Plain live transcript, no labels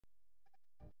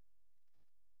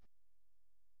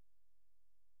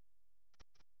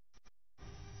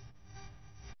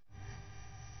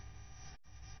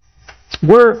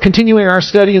We're continuing our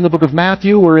study in the book of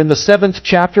Matthew. We're in the 7th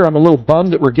chapter. I'm a little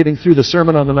bummed that we're getting through the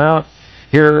Sermon on the Mount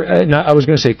here. I was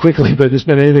going to say quickly, but it's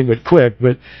been anything but quick.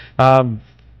 But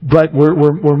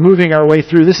we're moving our way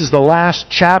through. This is the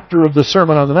last chapter of the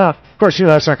Sermon on the Mount. Of course,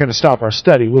 that's not going to stop our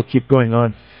study. We'll keep going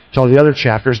on to all the other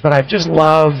chapters. But I've just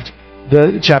loved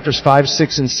the chapters 5,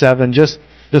 6, and 7. Just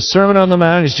the Sermon on the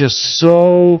Mount is just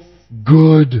so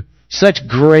good. Such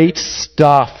great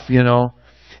stuff,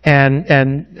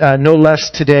 And no less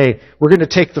today. We're going to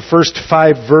take the first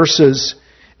 5 verses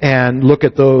and look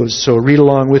at those. So read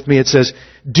along with me. It says,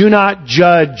 "Do not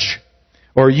judge,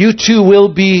 or you too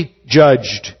will be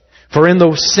judged. For in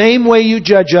the same way you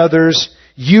judge others,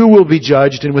 you will be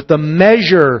judged. And with the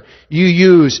measure you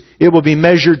use, it will be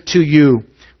measured to you.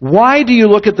 Why do you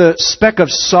look at the speck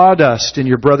of sawdust in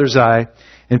your brother's eye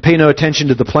and pay no attention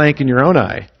to the plank in your own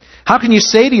eye? How can you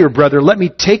say to your brother, 'Let me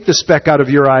take the speck out of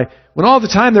your eye,' when all the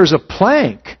time there's a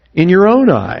plank in your own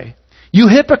eye? You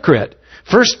hypocrite!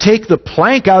 First take the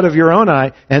plank out of your own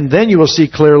eye, and then you will see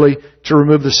clearly to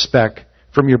remove the speck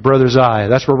from your brother's eye."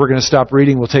 That's where we're going to stop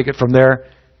reading. We'll take it from there.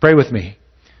 Pray with me.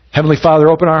 Heavenly Father,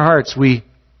 open our hearts. We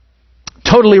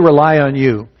totally rely on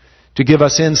you to give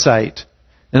us insight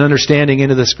and understanding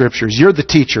into the Scriptures. You're the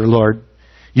teacher, Lord.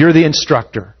 You're the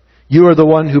instructor. You are the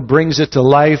one who brings it to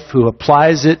life, who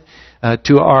applies it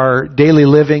to our daily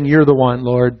living. You're the one,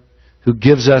 Lord, who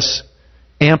gives us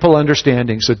ample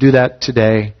understanding. So do that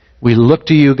today. We look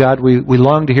to you, God. We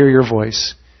long to hear your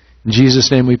voice. In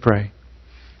Jesus' name we pray.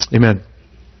 Amen.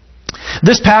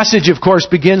 This passage, of course,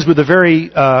 begins with a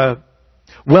very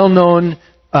well-known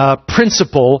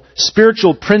principle,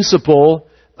 spiritual principle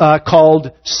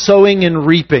called sowing and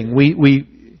reaping. We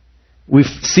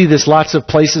see this lots of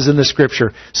places in the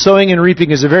Scripture. Sowing and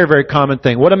reaping is a very, very common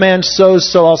thing. What a man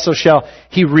sows, so also shall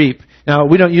he reap. Now,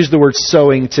 we don't use the word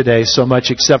sowing today so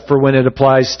much, except for when it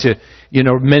applies to,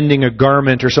 mending a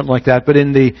garment or something like that. But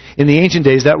in the ancient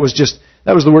days, that was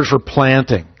the word for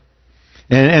planting.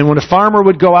 And when a farmer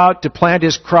would go out to plant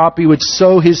his crop, he would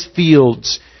sow his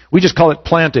fields. We just call it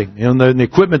planting. The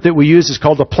equipment that we use is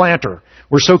called a planter.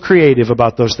 We're so creative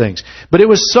about those things. But it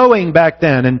was sowing back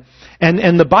then.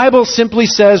 And the Bible simply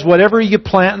says whatever you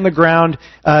plant in the ground,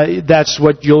 that's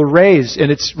what you'll raise.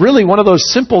 And it's really one of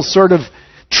those simple sort of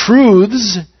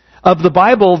truths of the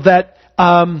Bible that,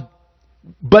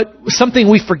 but something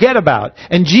we forget about.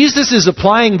 And Jesus is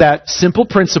applying that simple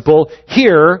principle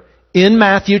here in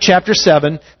Matthew chapter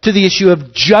 7 to the issue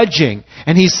of judging.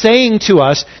 And He's saying to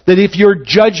us that if you're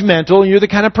judgmental, and you're the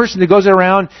kind of person that goes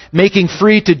around making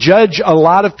free to judge a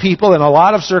lot of people and a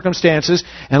lot of circumstances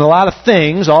and a lot of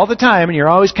things all the time, and you're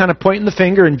always kind of pointing the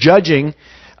finger and judging,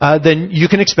 then you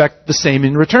can expect the same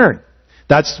in return.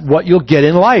 That's what you'll get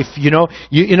in life.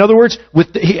 In other words,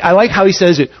 I like how he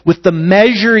says it, with the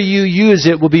measure you use,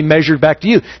 it will be measured back to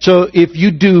you. So if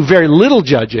you do very little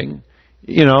judging,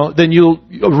 then you'll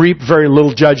reap very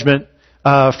little judgment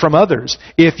from others.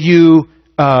 If you,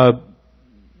 judge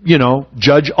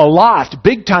a lot,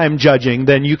 big time judging,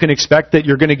 then you can expect that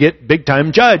you're going to get big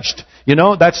time judged.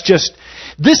 That's just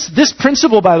this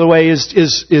principle, by the way,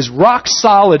 is rock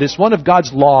solid. It's one of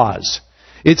God's laws.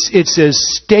 It's as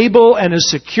stable and as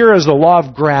secure as the law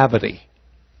of gravity.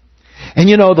 And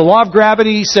the law of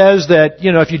gravity says that,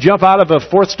 if you jump out of a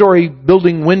 4th-story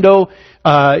building window,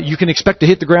 you can expect to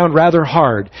hit the ground rather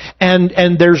hard.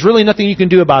 And there's really nothing you can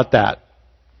do about that.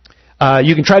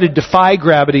 You can try to defy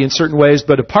gravity in certain ways,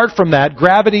 but apart from that,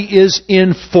 gravity is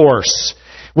in force.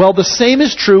 Well, the same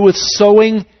is true with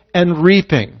sowing and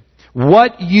reaping.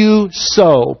 What you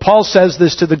sow, Paul says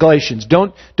this to the Galatians,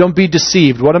 don't be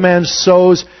deceived. What a man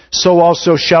sows, so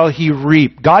also shall he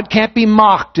reap. God can't be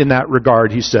mocked in that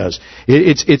regard, he says.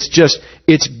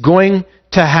 It's going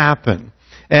to happen.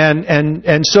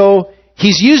 And so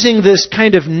he's using this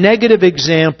kind of negative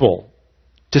example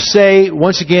to say,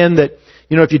 once again, that,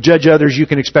 if you judge others, you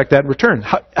can expect that in return.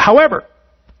 However,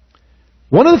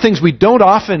 one of the things we don't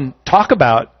often talk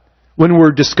about when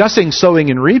we're discussing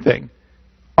sowing and reaping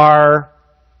are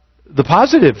the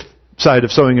positive side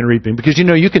of sowing and reaping. Because,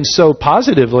 you can sow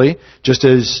positively just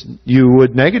as you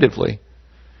would negatively.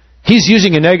 He's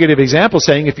using a negative example,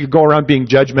 saying if you go around being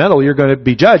judgmental, you're going to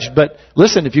be judged. But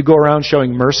listen, if you go around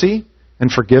showing mercy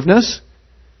and forgiveness,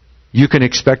 you can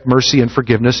expect mercy and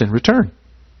forgiveness in return.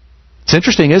 It's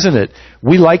interesting, isn't it?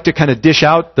 We like to kind of dish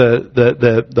out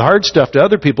the hard stuff to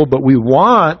other people, but we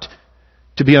want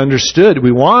to be understood.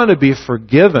 We want to be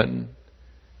forgiven.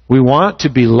 We want to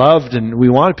be loved, and we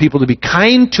want people to be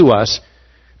kind to us.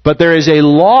 But there is a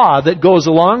law that goes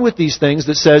along with these things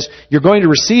that says you're going to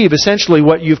receive essentially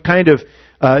what you've kind of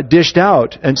dished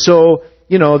out. And so,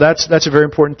 that's a very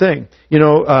important thing.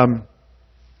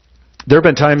 there have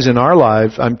been times in our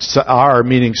life,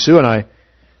 meaning Sue and I,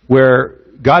 where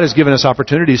God has given us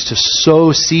opportunities to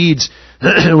sow seeds.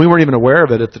 We weren't even aware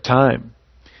of it at the time.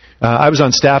 I was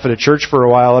on staff at a church for a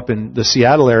while up in the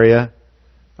Seattle area,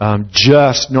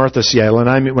 just north of Seattle.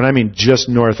 And when I mean just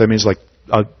north, I mean it's like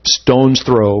a stone's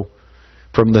throw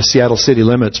from the Seattle city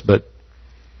limits. But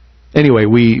anyway,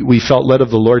 we felt led of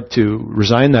the Lord to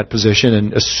resign that position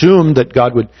and assumed that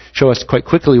God would show us quite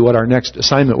quickly what our next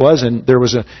assignment was. And there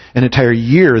was an entire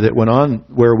year that went on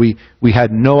where we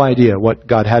had no idea what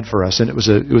God had for us, and it was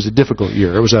a difficult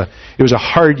year. It was a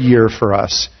hard year for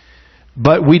us.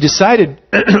 But we decided,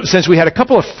 since we had a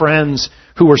couple of friends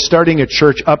who were starting a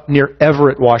church up near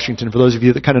Everett, Washington, for those of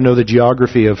you that kind of know the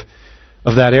geography of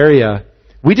that area,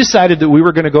 we decided that we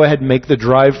were going to go ahead and make the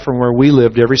drive from where we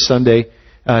lived every Sunday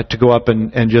to go up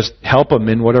and just help them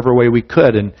in whatever way we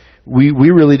could. And we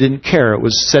really didn't care. It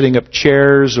was setting up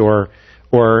chairs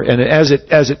and as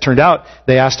it turned out,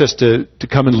 they asked us to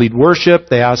come and lead worship.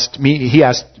 He asked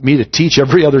me to teach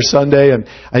every other Sunday, and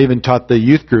I even taught the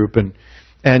youth group.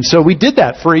 And so we did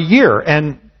that for a year,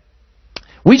 and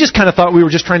we just kind of thought we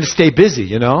were just trying to stay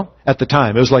busy, at the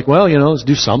time. It was like, well, let's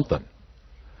do something.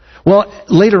 Well,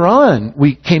 later on,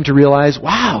 we came to realize,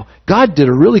 wow, God did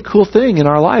a really cool thing in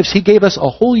our lives. He gave us a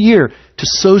whole year to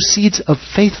sow seeds of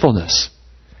faithfulness,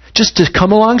 just to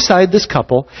come alongside this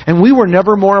couple. And we were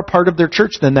never more a part of their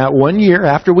church than that one year.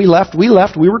 After we left, we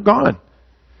were gone.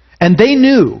 And they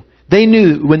knew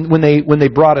when they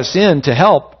brought us in to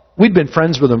help. We'd been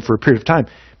friends with them for a period of time,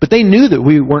 but they knew that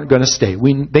we weren't going to stay.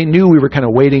 They knew we were kind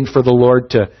of waiting for the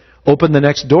Lord to open the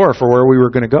next door for where we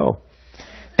were going to go.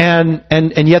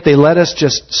 And yet they let us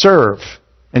just serve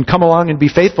and come along and be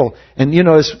faithful. And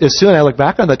as Sue and I look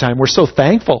back on that time, we're so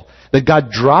thankful that God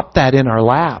dropped that in our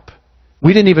lap.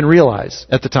 We didn't even realize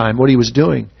at the time what He was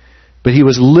doing. But He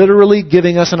was literally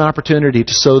giving us an opportunity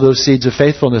to sow those seeds of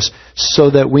faithfulness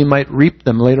so that we might reap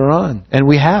them later on. And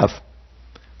we have.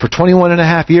 For 21 and a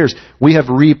half years, we have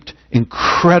reaped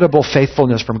incredible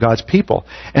faithfulness from God's people.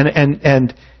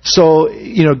 And so,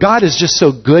 God is just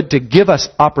so good to give us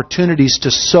opportunities to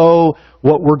sow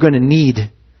what we're going to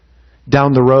need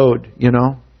down the road,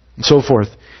 and so forth.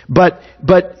 But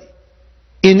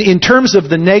in terms of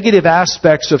the negative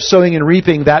aspects of sowing and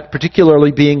reaping, that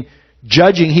particularly being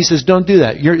judging, He says, don't do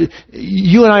that.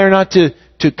 You and I are not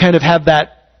to kind of have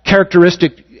that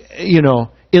characteristic, in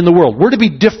the world. We're to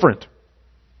be different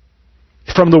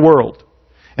from the world.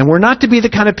 And we're not to be the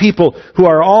kind of people who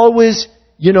are always,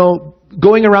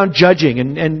 going around judging.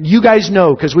 And you guys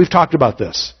know, because we've talked about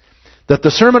this, that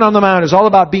the Sermon on the Mount is all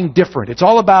about being different. It's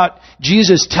all about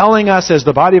Jesus telling us as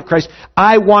the body of Christ,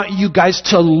 I want you guys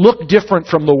to look different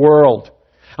from the world.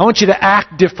 I want you to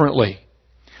act differently.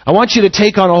 I want you to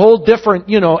take on a whole different,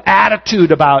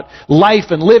 attitude about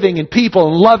life and living and people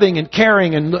and loving and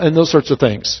caring and those sorts of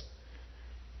things.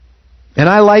 And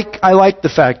I like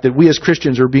the fact that we as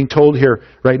Christians are being told here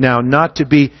right now not to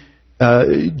be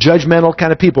judgmental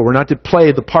kind of people. We're not to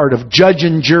play the part of judge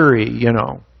and jury,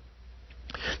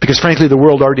 Because frankly, the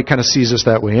world already kind of sees us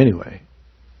that way anyway.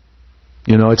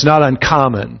 It's not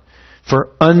uncommon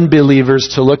for unbelievers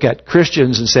to look at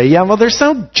Christians and say, yeah, well, they're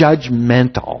so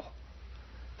judgmental.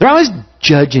 They're always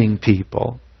judging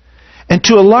people. And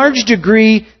to a large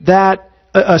degree, that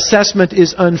assessment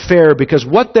is unfair, because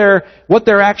what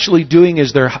they're actually doing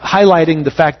is they're highlighting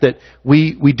the fact that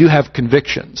we do have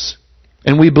convictions.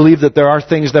 And we believe that there are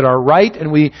things that are right,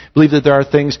 and we believe that there are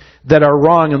things that are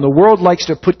wrong. And the world likes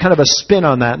to put kind of a spin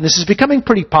on that. And this is becoming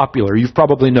pretty popular. You've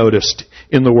probably noticed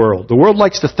in the world. The world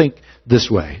likes to think this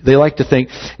way. They like to think,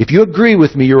 if you agree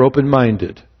with me, you're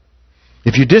open-minded.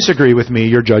 If you disagree with me,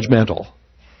 you're judgmental.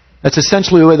 That's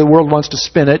essentially the way the world wants to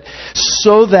spin it,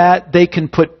 so that they can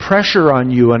put pressure on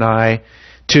you and I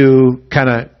to kind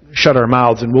of shut our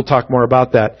mouths. And we'll talk more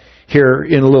about that here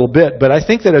in a little bit. But I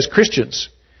think that as Christians,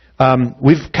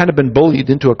 we've kind of been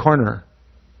bullied into a corner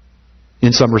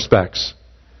in some respects.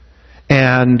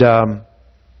 And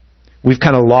we've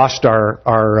kind of lost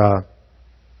our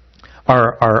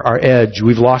edge.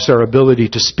 We've lost our ability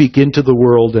to speak into the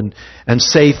world and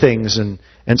say things and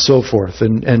so forth.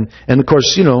 And of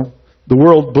course, the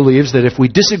world believes that if we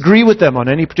disagree with them on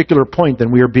any particular point,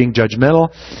 then we are being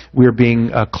judgmental, we are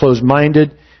being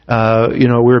closed-minded,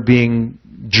 we're being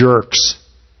jerks.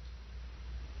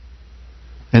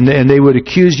 And they would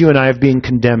accuse you and I of being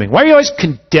condemning. Why are you always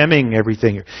condemning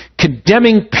everything? You're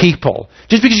condemning people.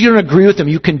 Just because you don't agree with them,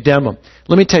 you condemn them.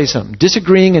 Let me tell you something.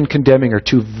 Disagreeing and condemning are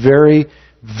two very,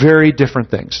 very different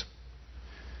things.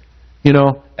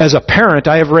 As a parent,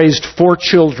 I have raised 4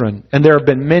 children, and there have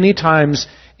been many times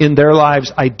in their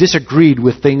lives I disagreed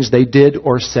with things they did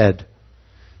or said,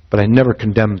 but I never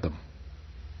condemned them.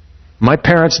 My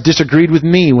parents disagreed with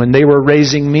me when they were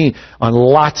raising me on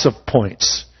lots of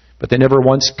points, but they never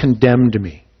once condemned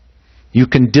me. You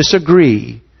can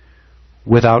disagree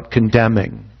without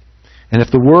condemning. And if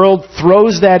the world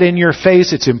throws that in your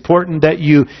face, it's important that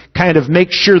you kind of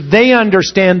make sure they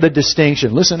understand the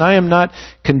distinction. Listen, I am not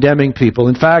condemning people.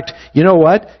 In fact, you know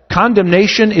what?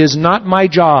 Condemnation is not my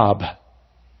job.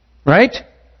 Right?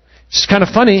 It's kind of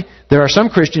funny. There are some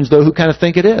Christians, though, who kind of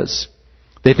think it is.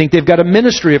 They think they've got a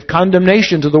ministry of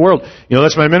condemnation to the world. You know,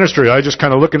 that's my ministry. I just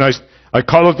kind of look and I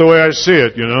call it the way I see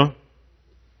it, you know.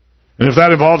 And if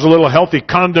that involves a little healthy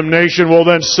condemnation, well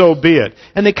then so be it.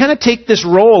 And they kind of take this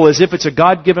role as if it's a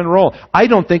God-given role. I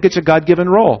don't think it's a God-given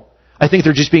role. I think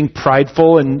they're just being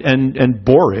prideful and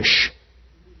boorish.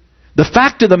 The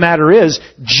fact of the matter is,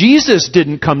 Jesus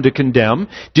didn't come to condemn.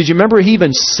 Did you remember he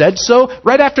even said so?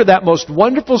 Right after that most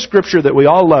wonderful scripture that we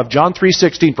all love, John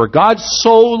 3:16, for God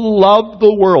so loved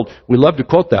the world. We love to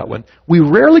quote that one. We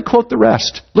rarely quote the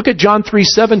rest. Look at John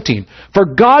 3:17. For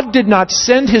God did not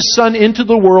send His Son into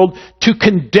the world to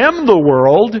condemn the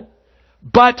world,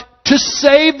 but to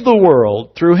save the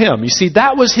world through Him. You see,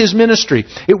 that was His ministry.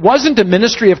 It wasn't a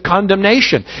ministry of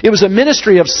condemnation. It was a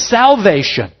ministry of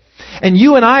salvation. And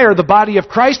you and I are the body of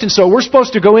Christ, and so we're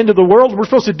supposed to go into the world. We're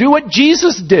supposed to do what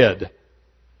Jesus did.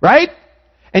 Right?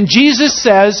 And Jesus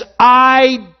says,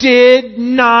 I did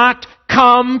not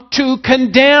come to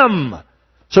condemn.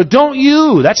 So don't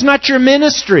you. That's not your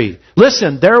ministry.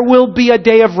 Listen, there will be a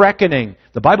day of reckoning.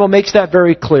 The Bible makes that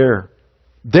very clear.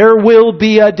 There will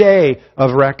be a day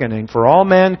of reckoning for all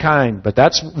mankind. But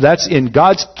that's in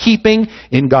God's keeping,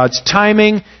 in God's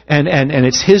timing, and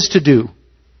it's His to do.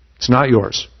 It's not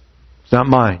yours. It's not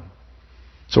mine.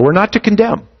 So we're not to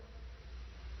condemn.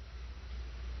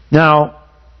 Now,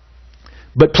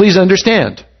 but please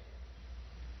understand,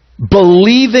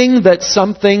 believing that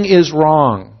something is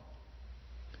wrong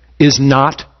is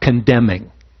not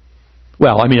condemning.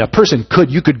 Well, I mean,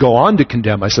 you could go on to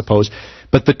condemn, I suppose,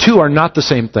 but the two are not the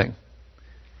same thing.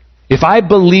 If I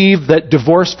believe that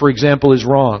divorce, for example, is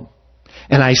wrong,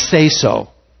 and I say so,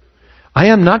 I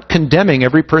am not condemning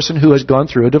every person who has gone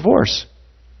through a divorce.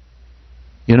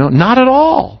 You know, not at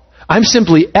all. I'm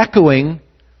simply echoing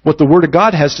what the Word of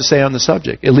God has to say on the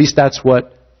subject. At least that's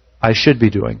what I should be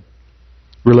doing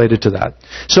related to that.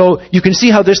 So you can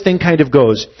see how this thing kind of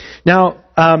goes. Now,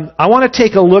 I want to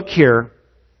take a look here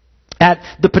at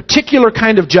the particular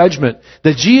kind of judgment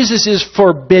that Jesus is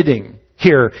forbidding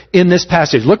here in this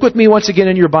passage. Look with me once again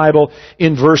in your Bible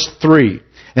in verse 3.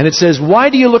 And it says,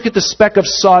 why do you look at the speck of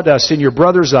sawdust in your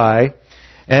brother's eye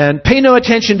and pay no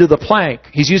attention to the plank?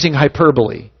 He's using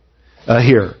hyperbole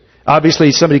here.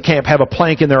 Obviously, somebody can't have a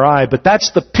plank in their eye, but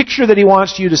that's the picture that he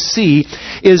wants you to see,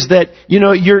 is that, you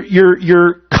know,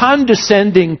 you're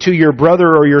condescending to your brother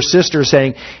or your sister,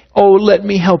 saying, oh, let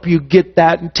me help you get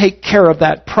that and take care of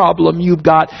that problem you've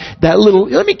got.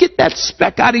 Let me get that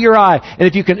speck out of your eye. And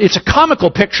if you can, it's a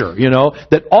comical picture, you know,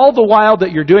 that all the while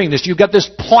that you're doing this, you've got this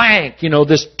plank, you know,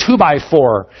 this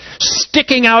 2x4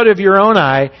 sticking out of your own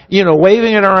eye, you know,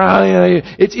 waving it around.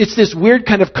 It's this weird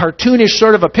kind of cartoonish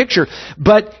sort of a picture,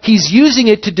 but he's using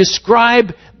it to describe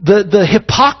the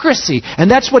hypocrisy.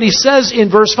 And that's what he says in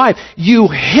verse 5. You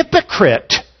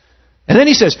hypocrite. And then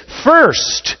he says,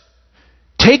 first,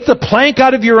 take the plank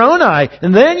out of your own eye,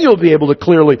 and then you'll be able to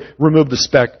clearly remove the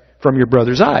speck from your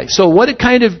brother's eye. So what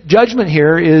kind of judgment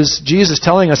here is Jesus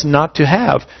telling us not to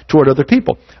have toward other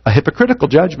people? A hypocritical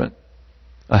judgment.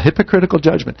 A hypocritical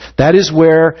judgment. That is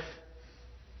where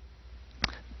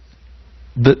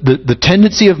the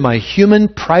tendency of my human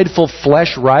prideful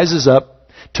flesh rises up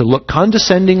to look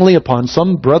condescendingly upon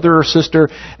some brother or sister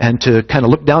and to kind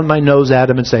of look down my nose at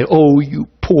him and say, oh, you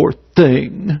poor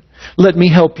thing. Let me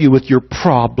help you with your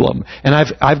problem. And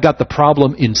I've got the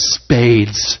problem in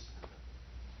spades.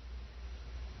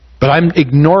 But I'm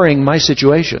ignoring my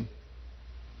situation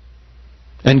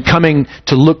and coming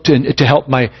to look to help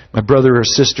my brother or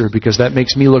sister because that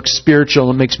makes me look spiritual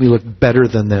and makes me look better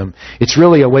than them. It's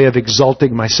really a way of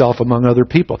exalting myself among other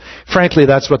people. Frankly,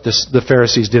 that's what the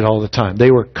Pharisees did all the time.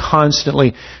 They were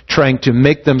constantly trying to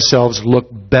make themselves look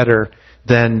better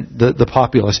than the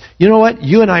populace. You know what?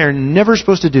 You and I are never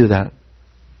supposed to do that.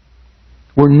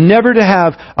 We're never to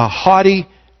have a haughty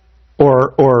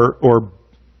or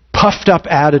puffed up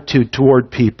attitude toward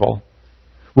people.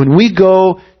 When we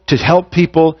go to help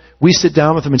people, we sit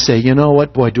down with them and say, you know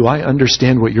what, boy, do I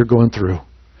understand what you're going through?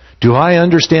 Do I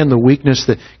understand the weakness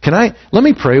that... Let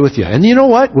me pray with you. And you know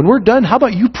what? When we're done, how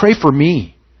about you pray for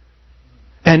me?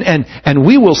 And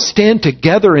we will stand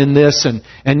together in this,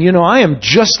 and you know, I am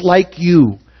just like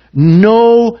you.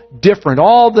 No different.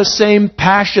 All the same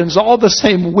passions, all the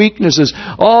same weaknesses,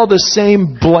 all the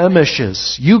same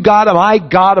blemishes. You got them, I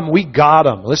got them, we got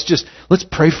them. Let's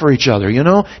pray for each other, you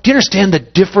know? Do you understand the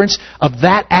difference of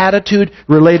that attitude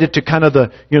related to kind of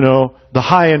the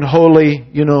high and holy,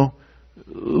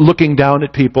 looking down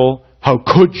at people? How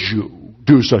could you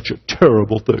do such a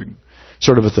terrible thing?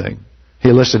 Sort of a thing.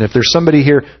 Hey, listen, if there's somebody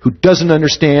here who doesn't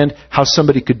understand how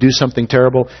somebody could do something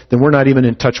terrible, then we're not even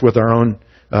in touch with our own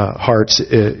hearts,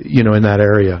 in that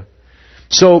area.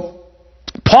 So,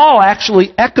 Paul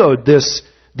actually echoed this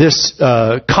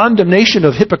condemnation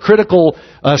of hypocritical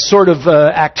sort of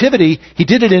activity. He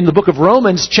did it in the book of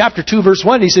Romans, chapter 2, verse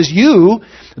 1. He says, "You,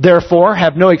 therefore,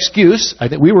 have no excuse." I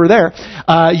think we were there.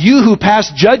 "You who pass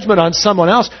judgment on someone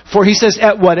else." For he says,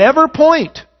 at whatever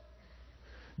point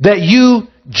that you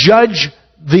judge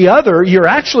the other, you're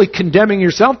actually condemning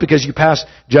yourself because you pass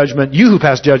judgment. You who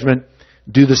pass judgment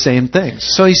do the same things.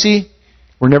 So you see,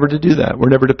 we're never to do that. We're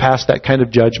never to pass that kind of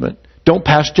judgment. Don't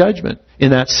pass judgment in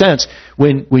that sense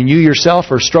when you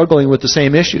yourself are struggling with the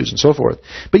same issues and so forth.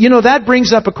 But that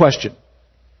brings up a question.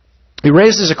 It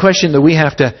raises a question that we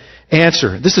have to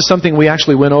answer. This is something we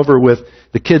actually went over with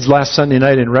the kids last Sunday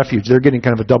night in Refuge. They're getting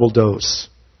kind of a double dose.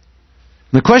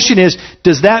 And the question is,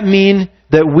 does that mean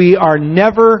that we are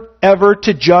never, ever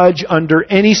to judge under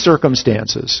any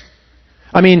circumstances?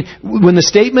 I mean, when the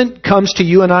statement comes to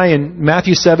you and I in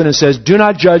Matthew 7 and says, "Do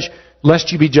not judge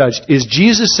lest you be judged," is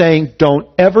Jesus saying, don't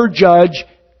ever judge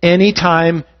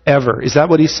anytime ever? Is that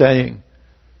what he's saying?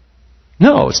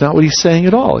 No, it's not what he's saying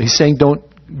at all. He's saying don't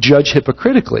judge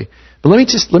hypocritically. But let me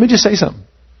just say something.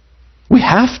 We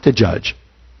have to judge.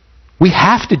 We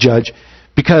have to judge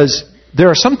because there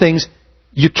are some things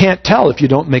you can't tell if you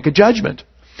don't make a judgment.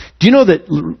 Do you know that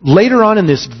later on in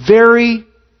this very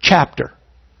chapter,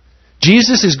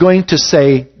 Jesus is going to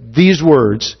say these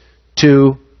words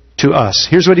to us.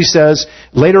 Here's what he says.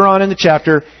 Later on in the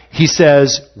chapter, he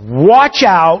says, "Watch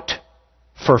out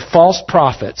for false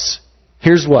prophets."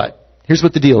 Here's what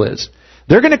the deal is.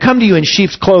 They're going to come to you in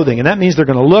sheep's clothing, and that means they're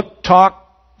going to look, talk,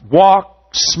 walk,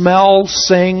 smell,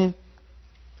 sing,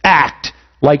 act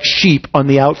like sheep on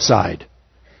the outside.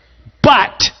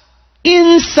 But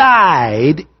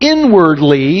inside,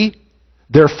 inwardly,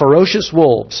 they're ferocious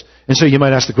wolves. And so you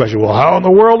might ask the question, well, how in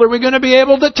the world are we going to be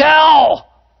able to tell?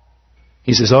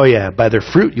 He says, oh yeah, by their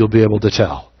fruit you'll be able to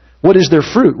tell. What is their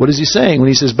fruit? What is he saying when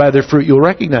he says by their fruit you'll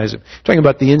recognize them? He's talking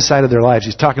about the inside of their lives.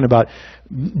 He's talking about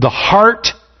the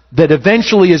heart that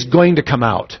eventually is going to come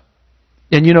out.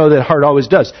 And you know that heart always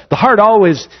does. The heart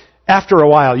always, after a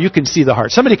while, you can see the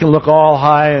heart. Somebody can look all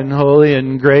high and holy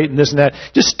and great and this and that.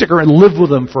 Just stick around and live with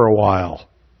them for a while.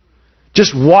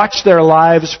 Just watch their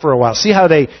lives for a while. See how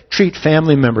they treat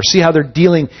family members. See how they're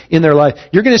dealing in their life.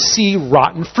 You're going to see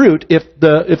rotten fruit if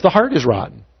the heart is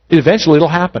rotten. Eventually it'll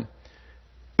happen.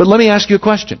 But let me ask you a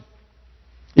question.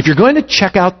 If you're going to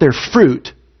check out their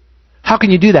fruit, how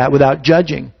can you do that without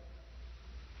judging?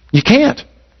 You can't.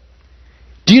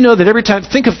 Do you know that every time,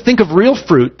 think of real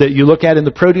fruit that you look at in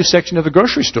the produce section of the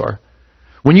grocery store.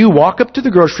 When you walk up to the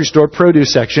grocery store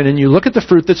produce section and you look at the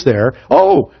fruit that's there,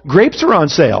 oh, grapes are on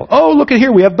sale. Oh, look at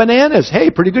here, we have bananas. Hey,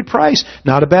 pretty good price.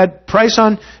 Not a bad price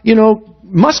on,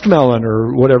 muskmelon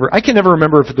or whatever. I can never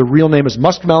remember if the real name is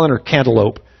muskmelon or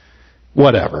cantaloupe.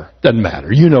 Whatever. Doesn't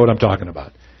matter. You know what I'm talking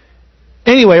about.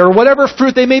 Anyway, or whatever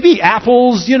fruit they may be.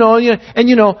 Apples, and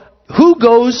who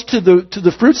goes to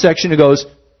the fruit section and goes,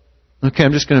 okay,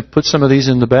 I'm just going to put some of these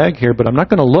in the bag here, but I'm not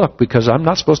going to look because I'm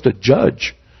not supposed to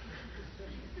judge.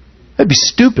 That'd be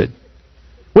stupid.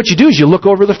 What you do is you look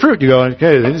over the fruit. You go,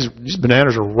 okay, these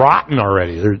bananas are rotten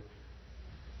already.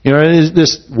 There's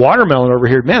this watermelon over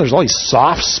here. Man, there's all these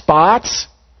soft spots.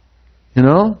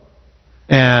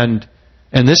 And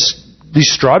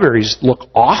these strawberries look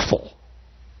awful.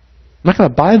 I'm not going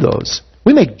to buy those.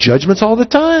 We make judgments all the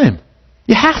time.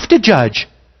 You have to judge.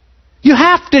 You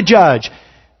have to judge.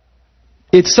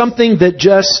 It's something that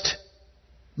just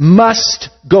must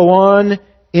go on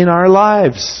in our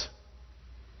lives.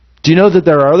 Do you know that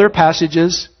there are other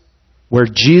passages where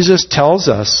Jesus tells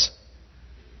us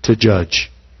to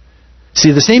judge?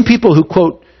 See, the same people who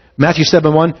quote Matthew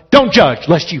 7:1, don't judge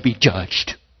lest you be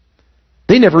judged.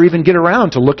 They never even get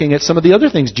around to looking at some of the other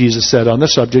things Jesus said on the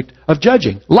subject of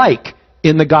judging. Like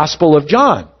in the Gospel of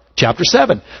John, chapter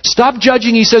 7. Stop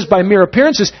judging, he says, by mere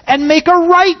appearances and make a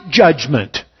right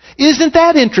judgment. Isn't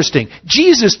that interesting?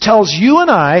 Jesus tells you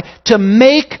and I to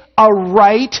make a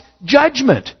right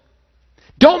judgment.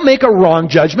 Don't make a wrong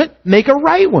judgment, make a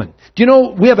right one. Do you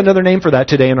know, we have another name for that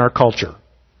today in our culture.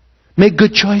 Make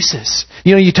good choices.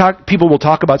 People will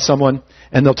talk about someone,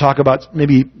 and they'll talk about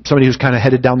maybe somebody who's kind of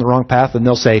headed down the wrong path, and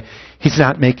they'll say, he's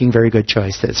not making very good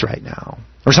choices right now.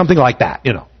 Or something like that,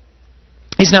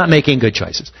 He's not making good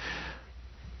choices.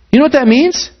 You know what that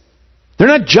means? They're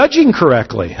not judging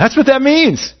correctly. That's what that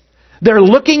means. They're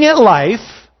looking at life,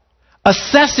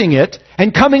 assessing it,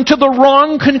 and coming to the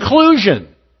wrong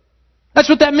conclusion. That's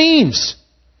what that means.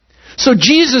 So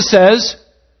Jesus says,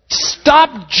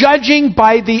 stop judging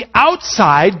by the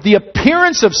outside, the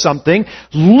appearance of something.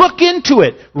 Look into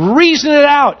it. Reason it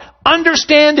out.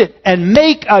 Understand it. And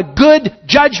make a good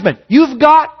judgment. You've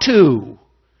got to.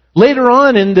 Later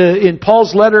on in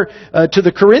Paul's letter to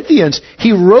the Corinthians,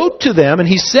 he wrote to them and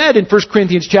he said in 1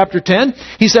 Corinthians chapter 10,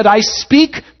 he said, I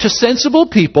speak to sensible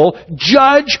people.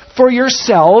 Judge for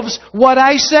yourselves what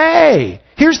I say.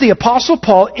 Here's the Apostle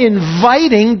Paul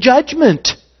inviting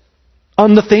judgment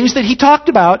on the things that he talked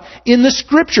about in the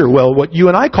Scripture. Well, what you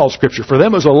and I call Scripture, for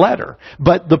them was a letter.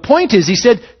 But the point is, he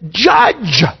said,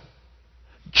 judge.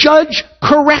 Judge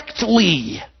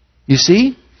correctly. You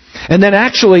see? And then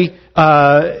actually,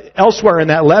 elsewhere in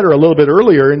that letter, a little bit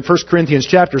earlier, in 1 Corinthians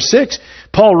chapter 6,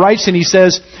 Paul writes and he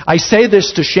says, I say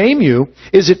this to shame you.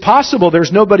 Is it possible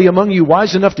there's nobody among you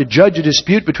wise enough to judge a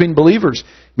dispute between believers?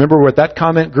 Remember what that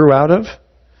comment grew out of?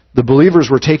 The believers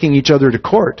were taking each other to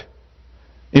court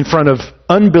in front of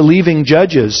unbelieving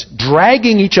judges,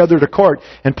 dragging each other to court.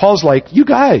 And Paul's like, you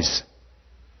guys,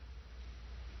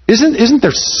 isn't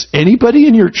there anybody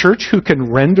in your church who can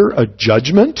render a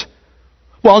judgment?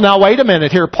 Well, now wait a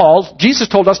minute here, Paul. Jesus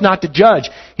told us not to judge.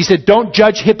 He said, don't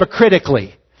judge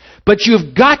hypocritically. But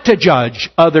you've got to judge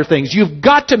other things. You've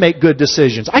got to make good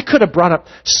decisions. I could have brought up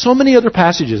so many other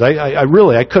passages. I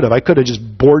could have. I could have just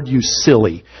bored you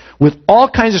silly with all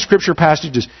kinds of Scripture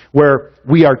passages where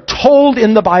we are told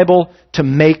in the Bible to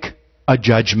make a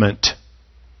judgment.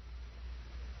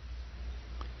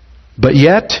 But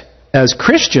yet, as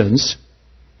Christians,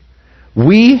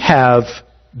 we have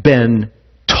been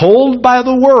told by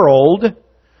the world,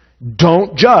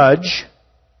 don't judge.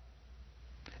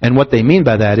 And what they mean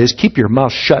by that is, keep your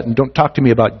mouth shut and don't talk to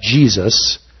me about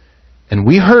Jesus. And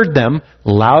we heard them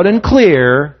loud and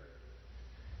clear,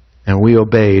 and we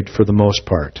obeyed for the most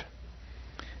part.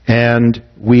 And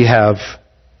we have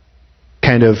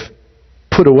kind of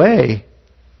put away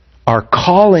our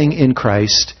calling in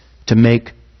Christ to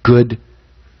make good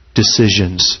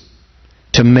decisions,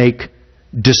 to make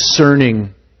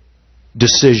discerning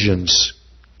decisions,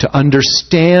 to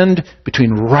understand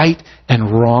between right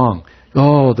and wrong.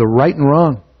 Oh, the right and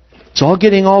wrong. It's all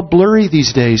getting all blurry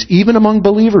these days, even among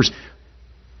believers.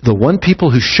 The one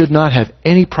people who should not have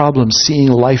any problem seeing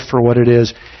life for what it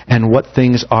is and what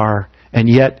things are. And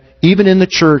yet, even in the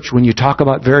church, when you talk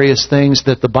about various things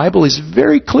that the Bible is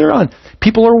very clear on,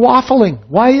 people are waffling.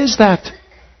 Why is that?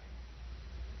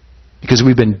 Because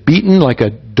we've been beaten like a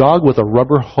dog with a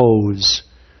rubber hose.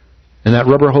 And that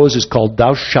rubber hose is called,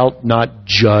 thou shalt not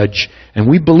judge. And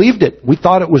we believed it. We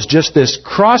thought it was just this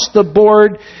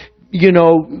cross-the-board,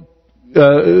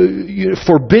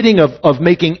 forbidding of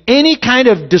making any kind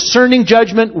of discerning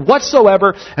judgment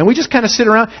whatsoever. And we just kind of sit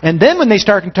around. And then when they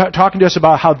start talking to us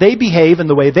about how they behave and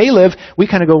the way they live, we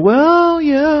kind of go, well,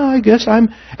 yeah, I guess I'm...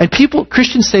 And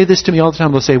Christians say this to me all the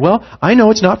time. They'll say, well, I know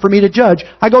it's not for me to judge.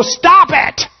 I go, stop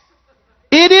it!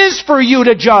 It is for you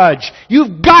to judge.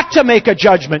 You've got to make a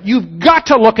judgment. You've got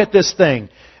to look at this thing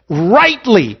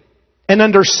rightly and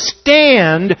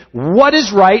understand what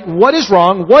is right, what is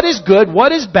wrong, what is good,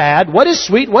 what is bad, what is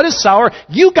sweet, what is sour.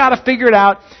 You've got to figure it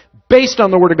out based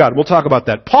on the Word of God. We'll talk about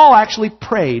that. Paul actually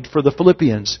prayed for the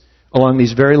Philippians along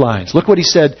these very lines. Look what he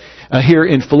said here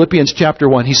in Philippians chapter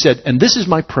 1. He said, and this is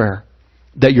my prayer,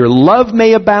 that your love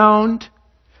may abound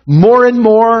more and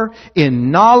more in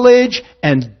knowledge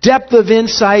and depth of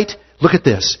insight. Look at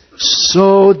this.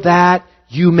 So that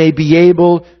you may be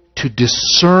able to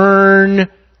discern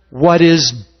what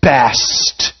is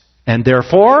best. And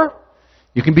therefore,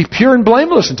 you can be pure and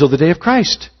blameless until the day of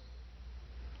Christ.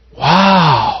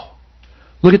 Wow.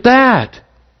 Look at that.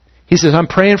 He says, I'm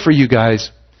praying for you guys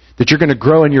that you're going to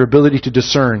grow in your ability to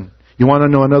discern. You want to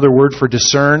know another word for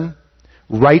discern?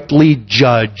 Rightly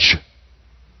judge.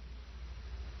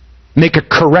 Make a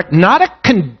correct, not a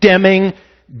condemning,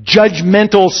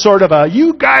 judgmental sort of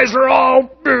you guys are all...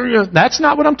 That's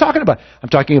not what I'm talking about. I'm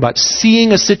talking about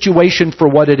seeing a situation for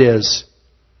what it is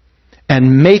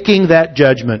and making that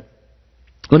judgment.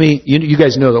 You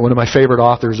guys know that one of my favorite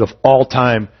authors of all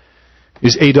time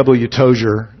is A.W.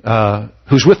 Tozer,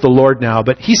 who's with the Lord now.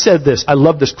 But he said this, I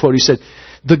love this quote. He said,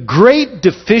 the great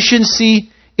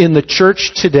deficiency in the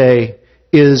church today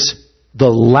is the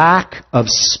lack of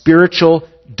spiritual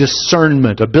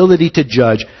discernment, ability to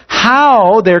judge,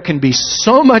 how there can be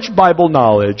so much Bible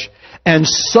knowledge and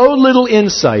so little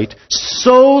insight,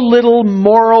 so little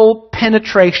moral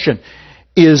penetration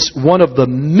is one of the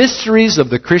mysteries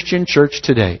of the Christian church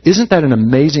today. Isn't that an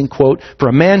amazing quote? For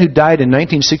a man who died in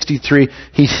 1963,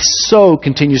 he so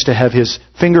continues to have his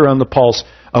finger on the pulse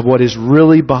of what is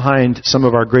really behind some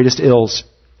of our greatest ills.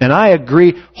 And I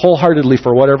agree wholeheartedly,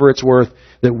 for whatever it's worth,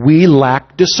 that we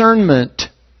lack discernment.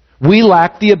 We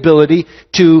lack the ability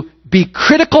to be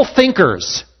critical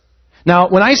thinkers. Now,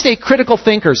 when I say critical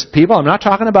thinkers, people, I'm not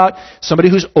talking about somebody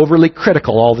who's overly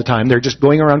critical all the time. They're just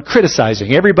going around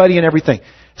criticizing everybody and everything.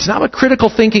 It's not what critical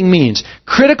thinking means.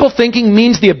 Critical thinking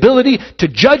means the ability to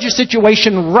judge a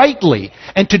situation rightly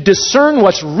and to discern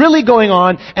what's really going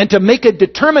on and to make a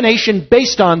determination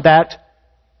based on that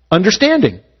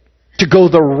understanding. To go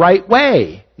the right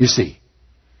way, you see.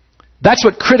 That's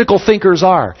what critical thinkers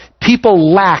are.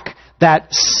 People lack that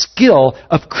skill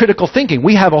of critical thinking.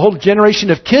 We have a whole generation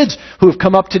of kids who have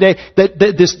come up today that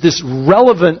this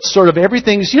relevant sort of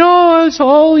everything's, it's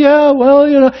all,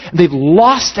 and they've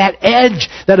lost that edge,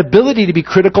 that ability to be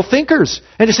critical thinkers.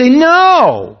 And to say,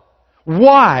 no!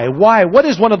 Why? What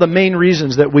is one of the main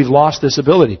reasons that we've lost this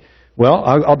ability? Well,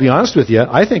 I'll be honest with you.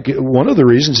 I think one of the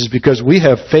reasons is because we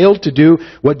have failed to do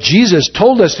what Jesus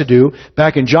told us to do.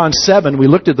 Back in John 7, we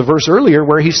looked at the verse earlier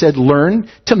where he said, learn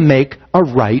to make a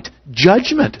right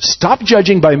judgment. Stop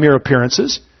judging by mere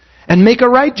appearances and make a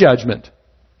right judgment.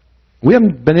 We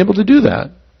haven't been able to do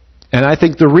that. And I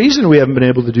think the reason we haven't been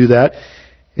able to do that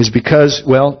is because,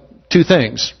 two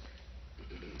things.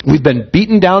 We've been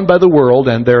beaten down by the world,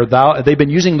 and they've been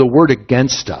using the word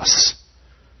against us.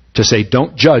 To say,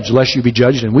 don't judge lest you be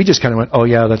judged. And we just kind of went, oh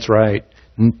yeah, that's right.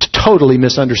 And totally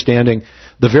misunderstanding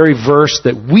the very verse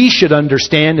that we should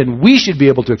understand and we should be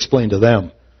able to explain to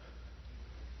them.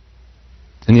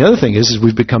 And the other thing is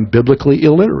we've become biblically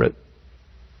illiterate.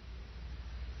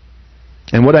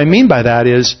 And what I mean by that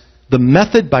is the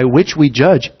method by which we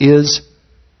judge is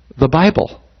the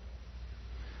Bible.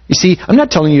 You see, I'm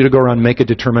not telling you to go around and make a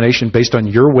determination based on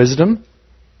your wisdom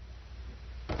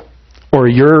or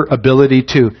your ability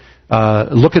to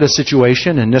look at a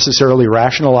situation and necessarily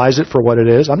rationalize it for what it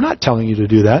is. I'm not telling you to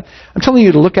do that. I'm telling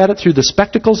you to look at it through the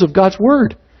spectacles of God's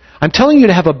Word. I'm telling you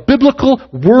to have a biblical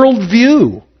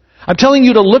worldview. I'm telling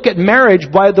you to look at marriage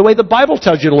by the way the Bible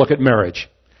tells you to look at marriage.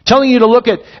 I'm telling you to look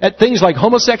at things like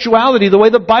homosexuality the way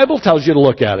the Bible tells you to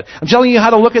look at it. I'm telling you how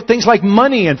to look at things like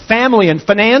money and family and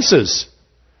finances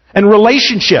and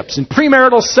relationships and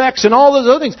premarital sex and all those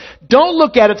other things. Don't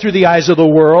look at it through the eyes of the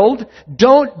world.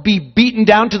 Don't be beaten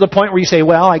down to the point where you say,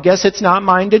 well, I guess it's not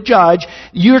mine to judge.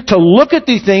 You're to look at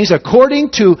these things according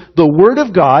to the Word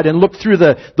of God and look through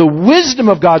the wisdom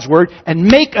of God's Word and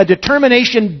make a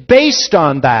determination based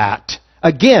on that.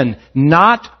 Again,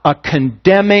 not a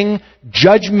condemning,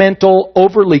 judgmental,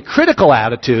 overly critical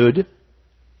attitude,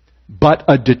 but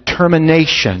a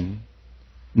determination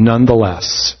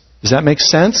nonetheless. Does that make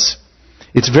sense?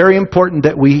 It's very important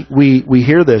that we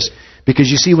hear this. Because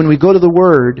you see, when we go to the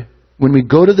Word, when we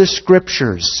go to the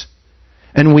Scriptures,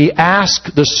 and we ask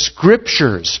the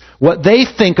Scriptures what they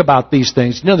think about these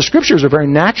things. The Scriptures are very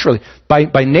naturally,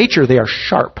 by nature, they are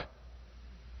sharp.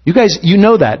 You guys, you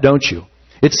know that, don't you?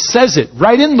 It says it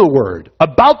right in the Word,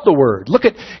 about the Word. Look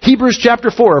at Hebrews chapter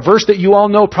 4, a verse that you all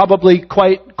know probably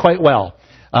quite well.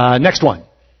 Next one.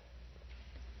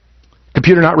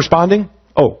 Computer not responding?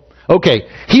 Oh. Okay,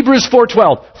 Hebrews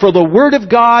 4:12. For the Word of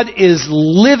God is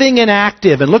living and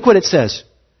active. And look what it says.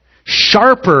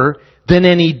 Sharper than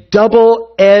any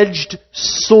double-edged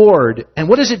sword. And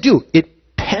what does it do?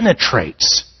 It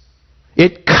penetrates.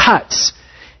 It cuts.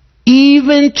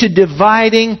 Even to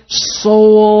dividing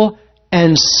soul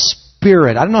and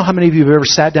spirit. I don't know how many of you have ever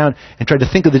sat down and tried to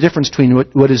think of the difference between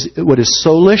what is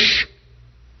soulish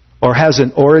or has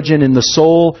an origin in the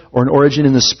soul or an origin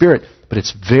in the spirit. But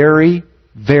it's very,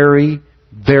 very,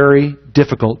 very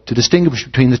difficult to distinguish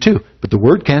between the two. But the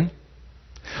Word can.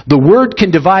 The Word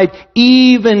can divide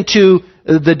even to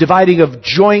the dividing of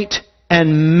joint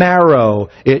and marrow.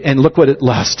 And look what it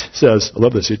last says. I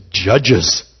love this. It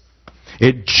judges.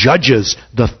 It judges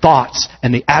the thoughts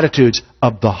and the attitudes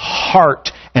of the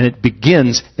heart. And it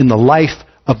begins in the life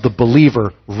of the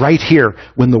believer right here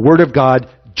when the Word of God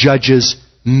judges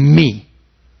me.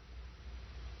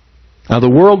 Now, the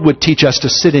world would teach us to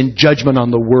sit in judgment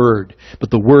on the Word, but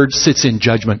the Word sits in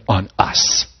judgment on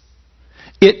us.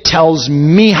 It tells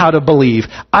me how to believe.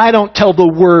 I don't tell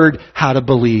the Word how to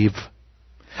believe.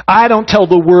 I don't tell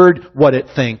the Word what it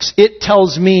thinks. It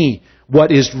tells me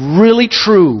what is really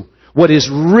true, what is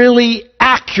really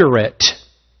accurate.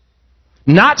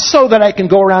 Not so that I can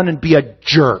go around and be a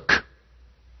jerk.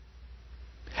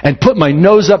 and put my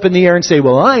nose up in the air and say,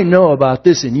 well, I know about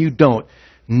this and you don't.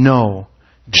 No.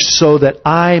 So that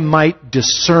I might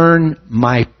discern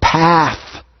my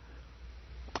path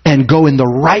and go in the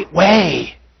right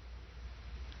way.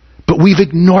 But we've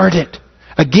ignored it.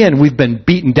 Again, we've been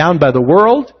beaten down by the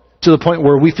world to the point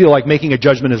where we feel like making a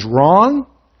judgment is wrong.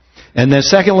 And then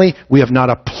secondly, we have not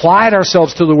applied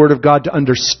ourselves to the Word of God to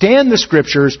understand the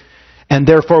Scriptures, and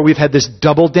therefore we've had this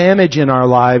double damage in our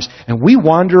lives, and we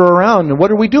wander around, and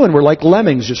what are we doing? We're like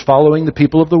lemmings, just following the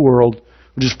people of the world.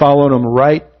 We're just following them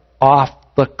right off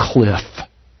the cliff.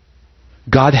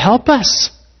 God help us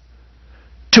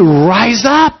to rise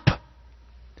up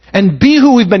and be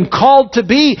who we've been called to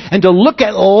be, and to look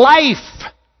at life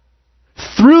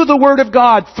through the Word of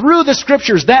God, through the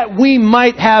Scriptures, that we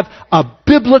might have a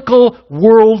biblical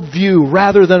worldview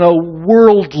rather than a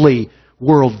worldly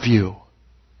worldview.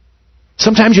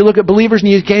 Sometimes you look at believers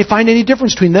and you can't find any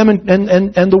difference between them and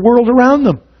the world around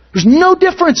them. There's no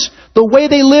difference. The way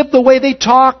they live, the way they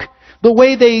talk, the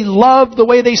way they love, the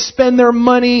way they spend their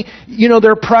money,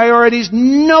 their priorities,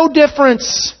 no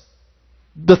difference.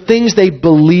 The things they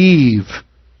believe,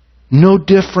 no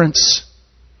difference.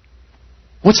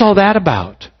 What's all that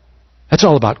about? That's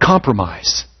all about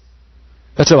compromise.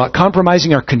 That's about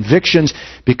compromising our convictions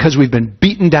because we've been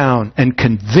beaten down and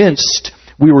convinced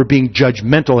we were being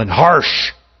judgmental and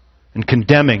harsh and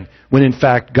condemning, when in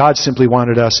fact God simply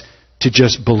wanted us to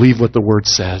just believe what the Word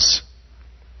says.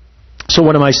 So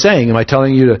what am I saying? Am I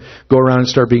telling you to go around and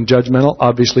start being judgmental?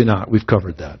 Obviously not. We've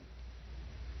covered that.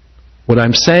 What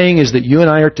I'm saying is that you and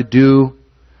I are to do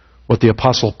what the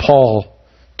Apostle Paul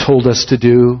told us to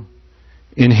do.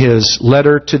 In his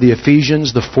letter to the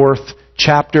Ephesians, the 4th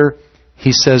chapter,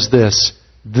 he says this,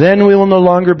 "Then we will no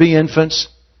longer be infants,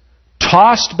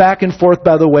 tossed back and forth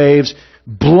by the waves,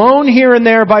 blown here and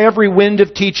there by every wind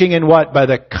of teaching, and what? By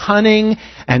the cunning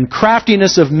and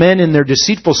craftiness of men in their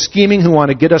deceitful scheming who want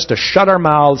to get us to shut our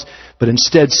mouths, but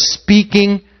instead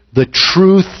speaking the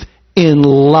truth in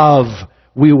love,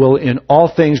 we will in all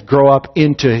things grow up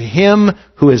into Him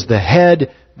who is the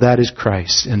head, that is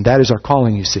Christ." And that is our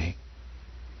calling, you see.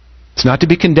 It's not to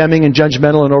be condemning and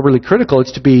judgmental and overly critical.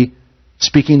 It's to be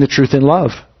speaking the truth in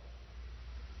love.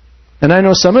 And I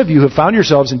know some of you have found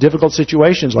yourselves in difficult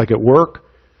situations, like at work,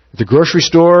 at the grocery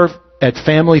store, at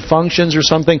family functions or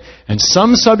something, and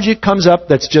some subject comes up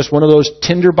that's just one of those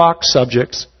tinderbox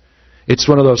subjects. It's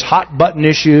one of those hot button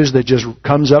issues that just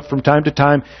comes up from time to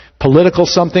time. Political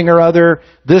something or other,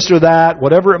 this or that,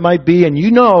 whatever it might be. And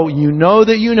you know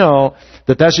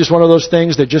that that's just one of those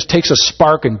things that just takes a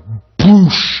spark and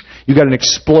boosh. You got an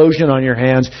explosion on your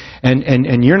hands,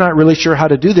 and you're not really sure how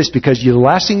to do this because the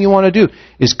last thing you want to do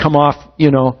is come off,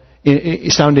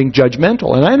 sounding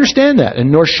judgmental. And I understand that,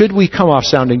 and nor should we come off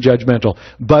sounding judgmental.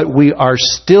 But we are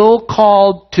still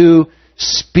called to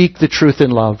speak the truth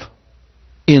in love.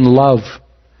 In love.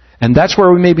 And that's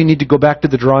where we maybe need to go back to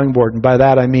the drawing board. And by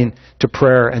that I mean to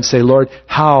prayer and say, Lord,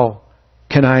 how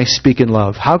can I speak in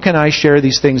love? How can I share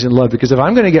these things in love? Because if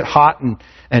I'm going to get hot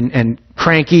and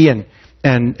cranky and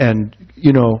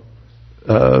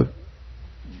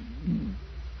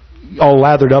all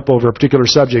lathered up over a particular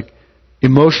subject,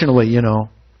 emotionally,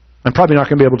 I'm probably not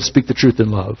going to be able to speak the truth in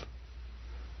love.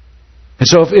 And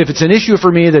so if it's an issue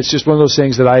for me that's just one of those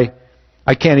things that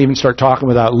I can't even start talking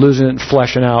without losing it and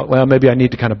fleshing out, well, maybe I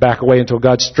need to kind of back away until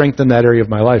God strengthens that area of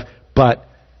my life. But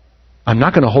I'm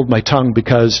not going to hold my tongue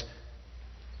because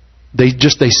they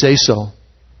say so.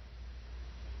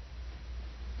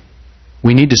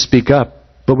 We need to speak up,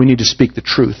 but we need to speak the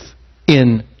truth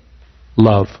in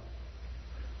love.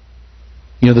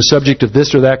 The subject of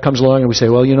this or that comes along and we say,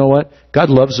 well, you know what? God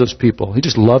loves those people. He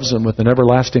just loves them with an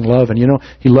everlasting love. And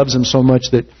He loves them so much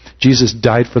that Jesus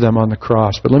died for them on the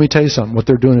cross. But let me tell you something. What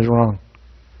they're doing is wrong.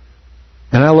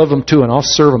 And I love them too, and I'll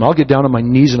serve them. I'll get down on my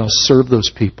knees and I'll serve those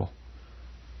people.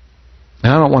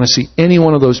 And I don't want to see any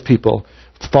one of those people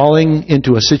falling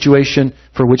into a situation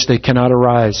for which they cannot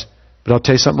arise. But I'll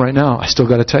tell you something right now. I still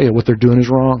got to tell you, what they're doing is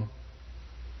wrong.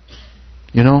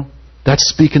 That's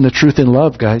speaking the truth in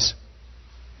love, guys.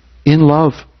 In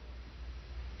love.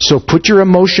 So put your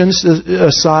emotions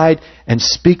aside and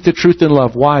speak the truth in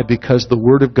love. Why? Because the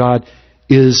Word of God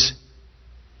is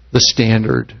the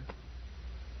standard.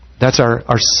 That's our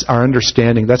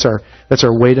understanding. That's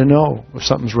our way to know if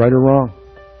something's right or wrong.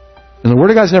 And the Word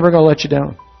of God's never going to let you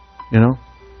down.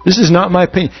 This is not my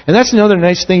opinion. And that's another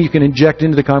nice thing you can inject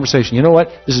into the conversation. You know what?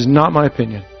 This is not my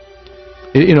opinion.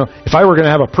 If I were going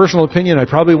to have a personal opinion, I'd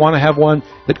probably want to have one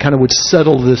that kind of would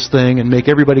settle this thing and make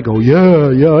everybody go,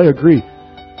 yeah, I agree.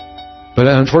 But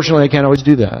unfortunately, I can't always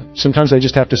do that. Sometimes I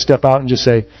just have to step out and just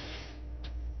say,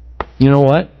 you know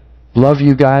what? Love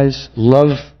you guys.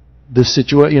 Love this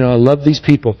situation. I love these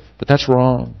people, but that's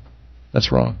wrong.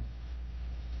 That's wrong.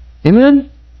 Amen?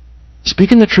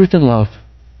 Speaking the truth in love,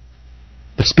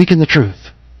 but speaking the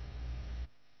truth